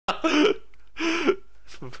Oh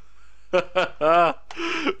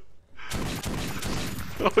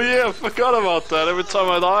yeah, I forgot about that every time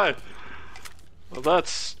I die. Well,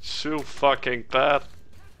 that's too fucking bad.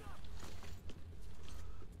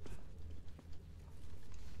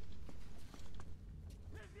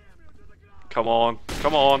 Come on,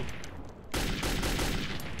 come on.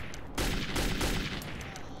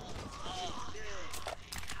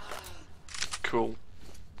 Cool.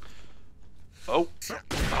 Oh,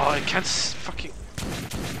 I can't fucking.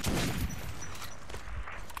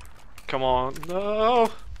 Come on, no.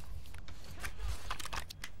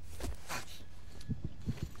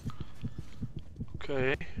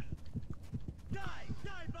 Okay.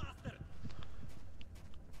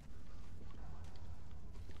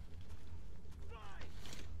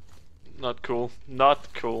 Not cool.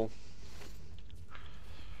 Not cool.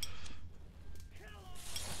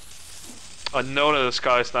 I know that there's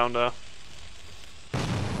guys down there.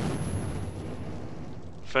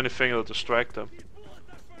 If anything, it'll distract them.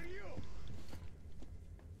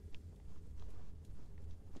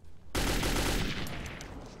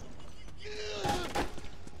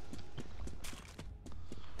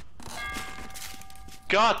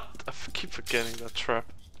 God! I keep forgetting that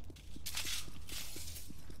trap.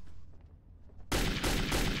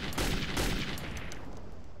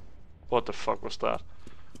 What the fuck was that?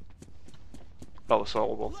 That was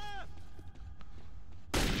horrible.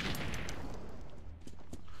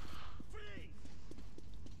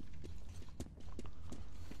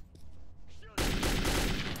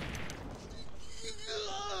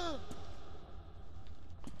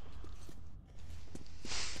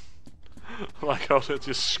 Like how they're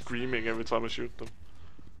just screaming every time I shoot them.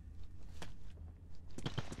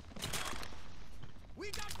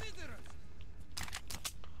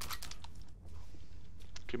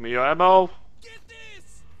 Give me your ammo. Get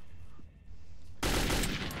this.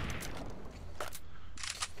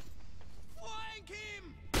 Flank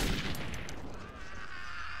him.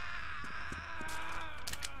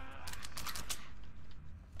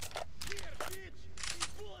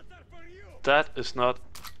 That is not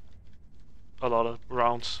a lot of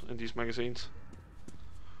rounds in these magazines.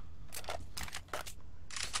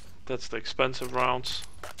 That's the expensive rounds.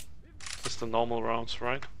 That's the normal rounds,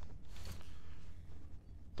 right?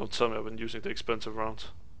 Don't tell me I've been using the expensive rounds.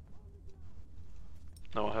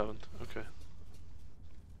 No, I haven't. Okay.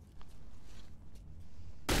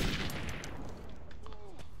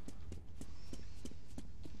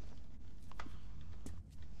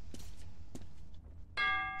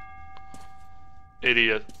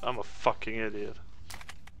 Idiot. I'm a fucking idiot.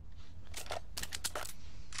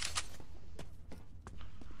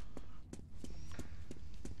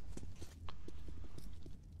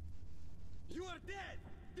 You are dead!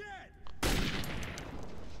 Dead!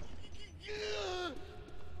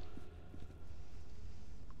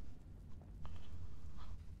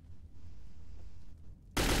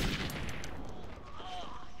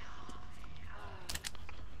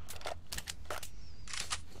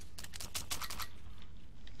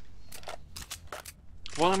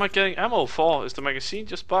 What am I getting ammo for? Is the magazine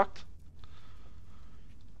just bugged?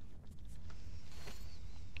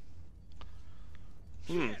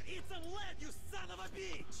 Hmm.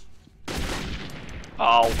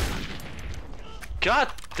 Ow.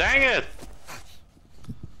 God dang it!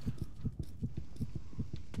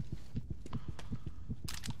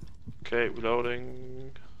 Okay,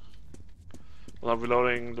 reloading. Well, I'm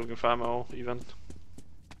reloading, looking for ammo, even.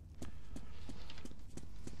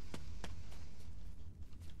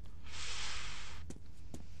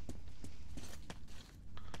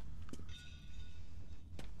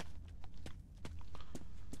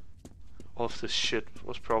 All of this shit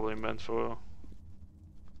was probably meant for...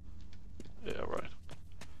 Yeah, right.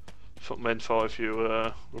 Meant for if you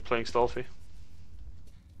were playing stealthy.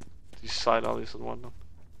 These side alleys and whatnot.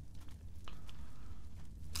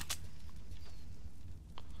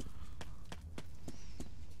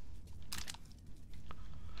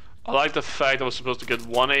 I like the fact I was supposed to get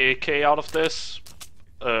one AK out of this.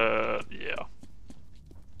 Yeah.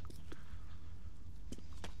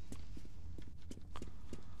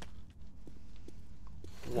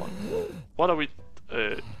 One. What are we...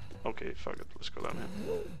 okay, fuck it. Let's go down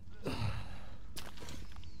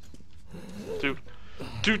here.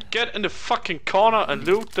 Dude, get in the fucking corner and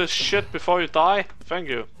loot this shit before you die. Thank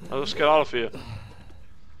you. I'll just get out of here.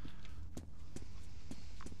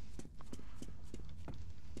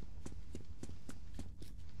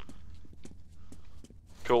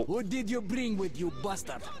 Cool. What did you bring with you,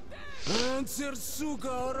 bastard? Answer, suka,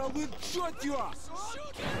 or I will shoot you!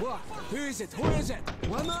 What? Who is it? Who is it?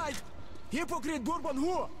 One eye! Hypocrite Bourbon,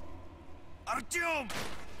 who? Artyom!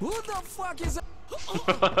 Who the fuck is...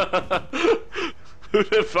 Who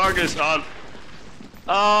the fuck is on?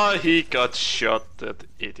 Oh, he got shot, that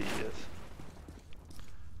idiot.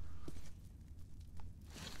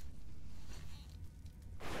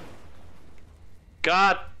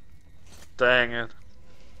 God dang it.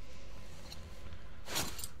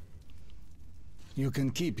 You can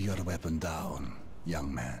keep your weapon down,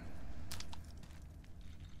 young man.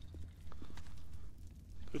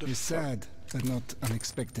 It's sad, but not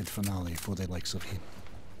unexpected finale for the likes of him.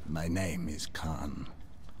 My name is Khan.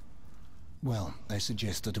 Well, I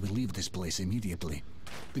suggest that we leave this place immediately.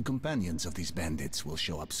 The companions of these bandits will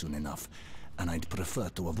show up soon enough, and I'd prefer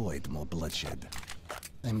to avoid more bloodshed.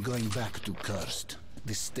 I'm going back to Cursed.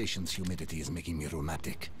 This station's humidity is making me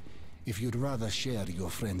rheumatic. If you'd rather share your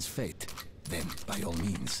friend's fate, then by all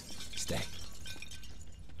means, stay.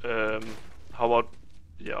 How about...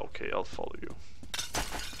 Yeah, okay, I'll follow you.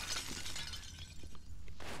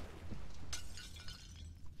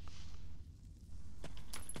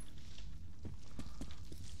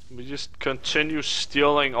 We just continue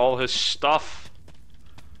stealing all his stuff.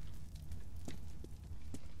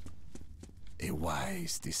 A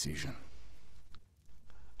wise decision.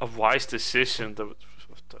 A wise decision? What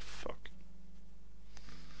the fuck?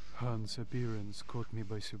 Han's appearance caught me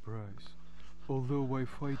by surprise. Although while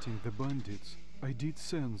fighting the bandits, I did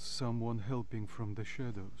sense someone helping from the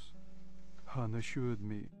shadows. Han assured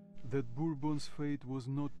me that Bourbon's fate was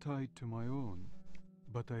not tied to my own,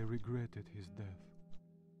 but I regretted his death.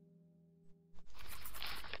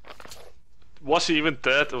 Was he even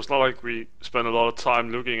dead? It was not like we spent a lot of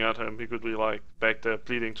time looking at him. He could be like back there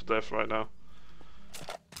bleeding to death right now.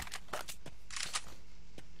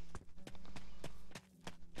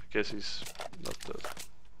 I guess he's not dead.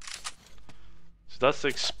 So that's the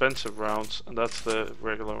expensive rounds and that's the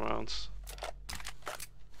regular rounds.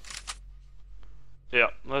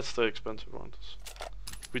 Yeah, that's the expensive rounds.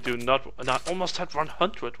 We do not... And I almost had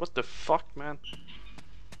 100. What the fuck, man?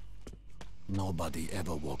 Nobody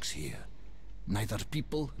ever walks here. Neither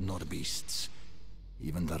people nor beasts.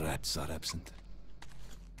 Even the rats are absent.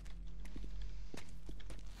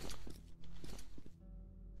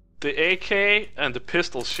 The AK and the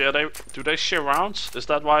pistols share do they share rounds? Is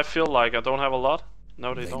that why I feel like I don't have a lot?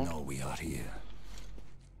 No, they don't. They know we are here.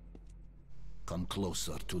 Come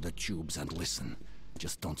closer to the tubes and listen.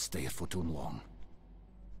 Just don't stay for too long.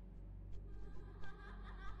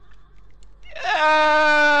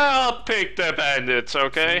 Yeah, I'll pick the bandits,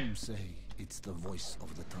 okay? Some say it's the voice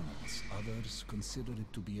of the tunnels. Others consider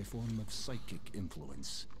it to be a form of psychic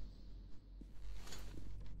influence.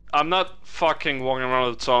 I'm not fucking walking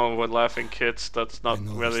around the tunnel with laughing kids. That's not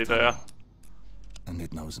really there. And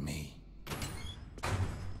it knows me.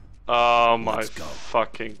 Oh my Let's go.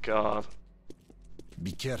 fucking god.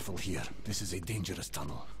 Be careful here. This is a dangerous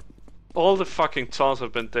tunnel. All the fucking tunnels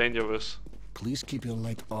have been dangerous. Please keep your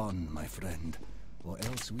light on, my friend, or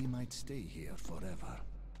else we might stay here forever.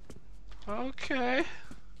 Okay.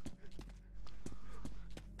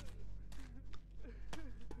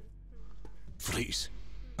 Freeze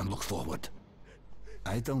and look forward.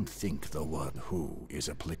 I don't think the word who is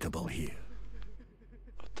applicable here.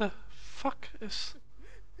 What the fuck is...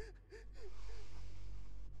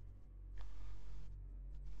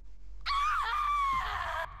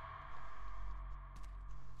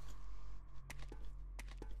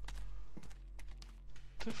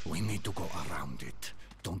 We need to go around it.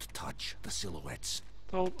 Don't touch the silhouettes.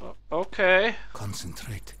 Oh, okay.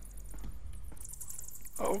 Concentrate.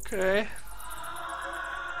 Okay.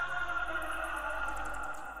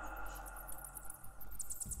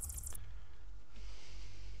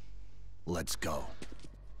 Let's go.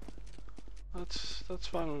 That's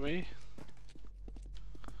fine with me.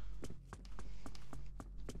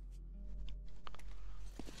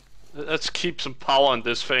 Let's keep some power in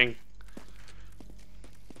this thing.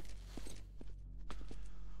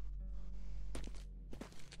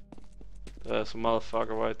 There's a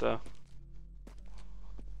motherfucker right there.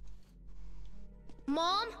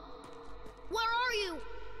 Mom? Where are you?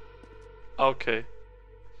 Okay.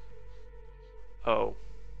 Oh.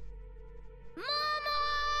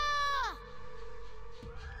 Mama!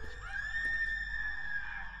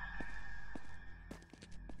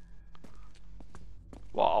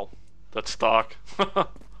 Wow. That's dark.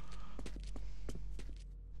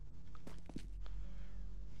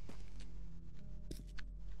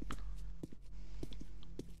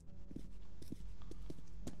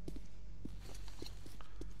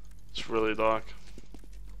 It's really dark.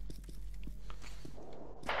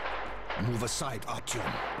 Move aside, Artyom.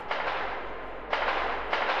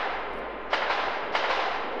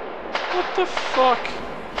 What the fuck?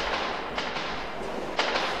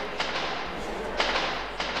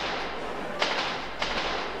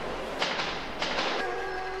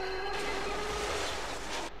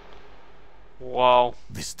 Wow.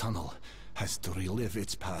 This tunnel has to relive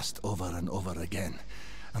its past over and over again,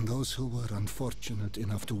 and those who were unfortunate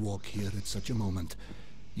enough to walk here at such a moment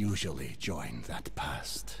usually join that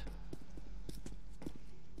past.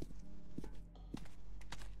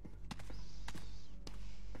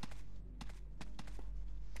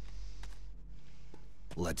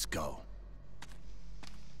 Let's go.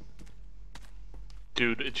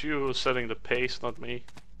 Dude, it's you who's setting the pace, not me.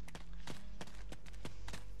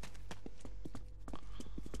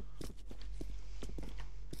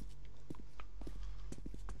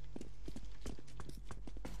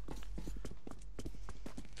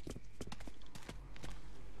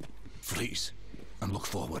 Freeze and look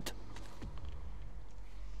forward.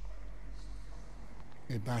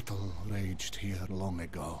 A battle raged here long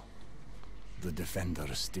ago. The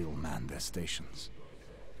defenders still man their stations.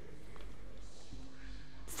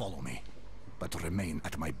 Follow me, but remain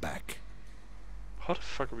at my back. How the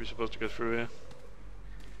fuck are we supposed to get through here?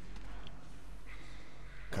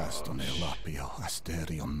 Castone lapio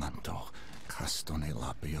asterion manto. Castone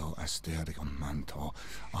lapio asterion manto.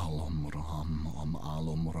 Alum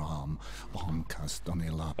ram. Castone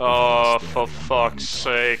lapio. Oh, for fuck's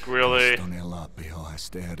sake, really? Castone lapio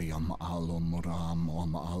asterion alum ram. Oh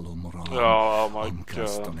my god.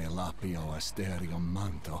 Castone lapio asterion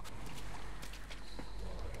manto.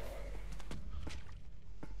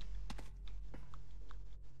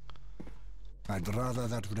 I'd rather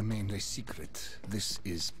that remained a secret. This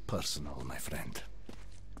is personal, my friend.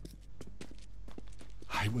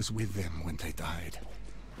 I was with them when they died.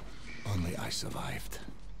 Only I survived.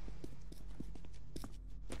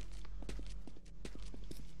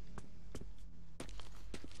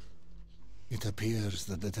 It appears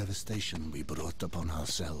that the devastation we brought upon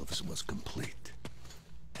ourselves was complete.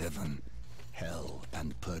 Heaven, hell,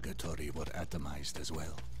 and purgatory were atomized as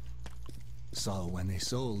well. So when a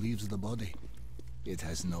soul leaves the body, it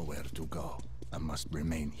has nowhere to go and must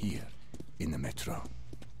remain here in the metro.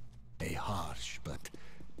 A harsh but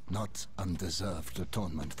not undeserved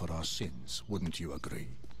atonement for our sins, wouldn't you agree?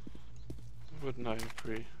 Wouldn't I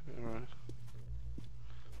agree? Alright.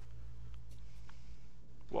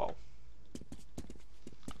 Wow.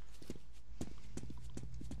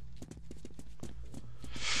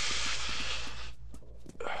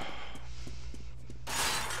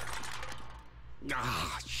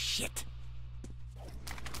 Ah, shit!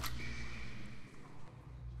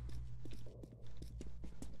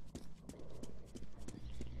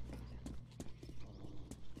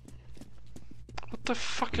 What the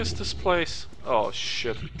fuck is this place? Oh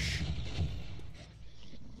shit.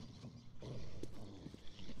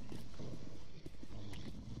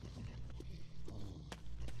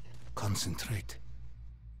 Concentrate.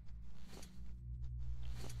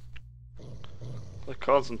 I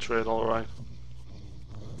concentrate, alright.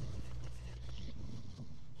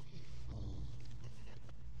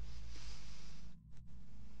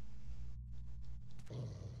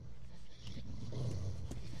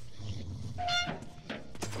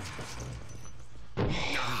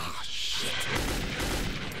 Ah, shit!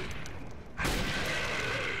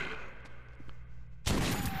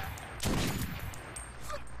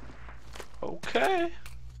 Okay.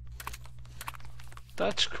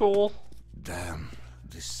 That's cool. Damn,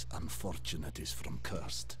 this unfortunate is from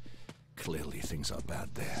Cursed. Clearly things are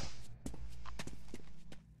bad there.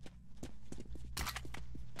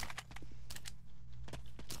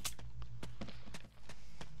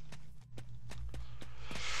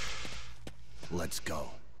 Let's go.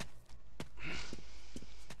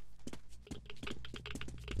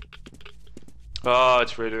 Ah,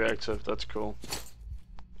 it's radioactive. That's cool.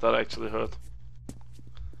 That actually hurt.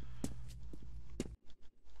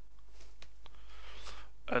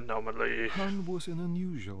 Anomaly. Han was an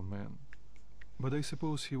unusual man, but I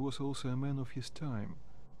suppose he was also a man of his time,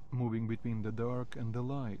 moving between the dark and the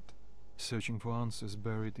light, searching for answers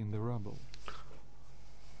buried in the rubble.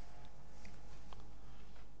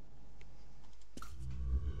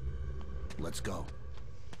 Let's go.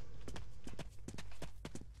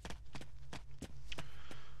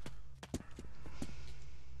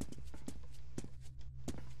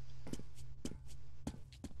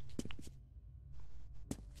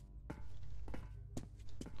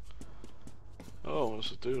 Oh,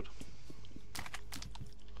 there's a dude.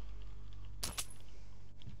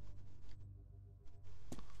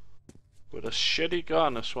 With a shitty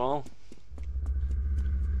gun as well.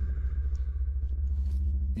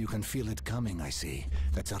 You can feel it coming, I see.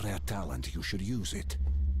 That's a rare talent. You should use it.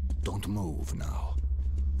 Don't move now.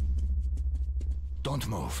 Don't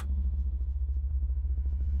move.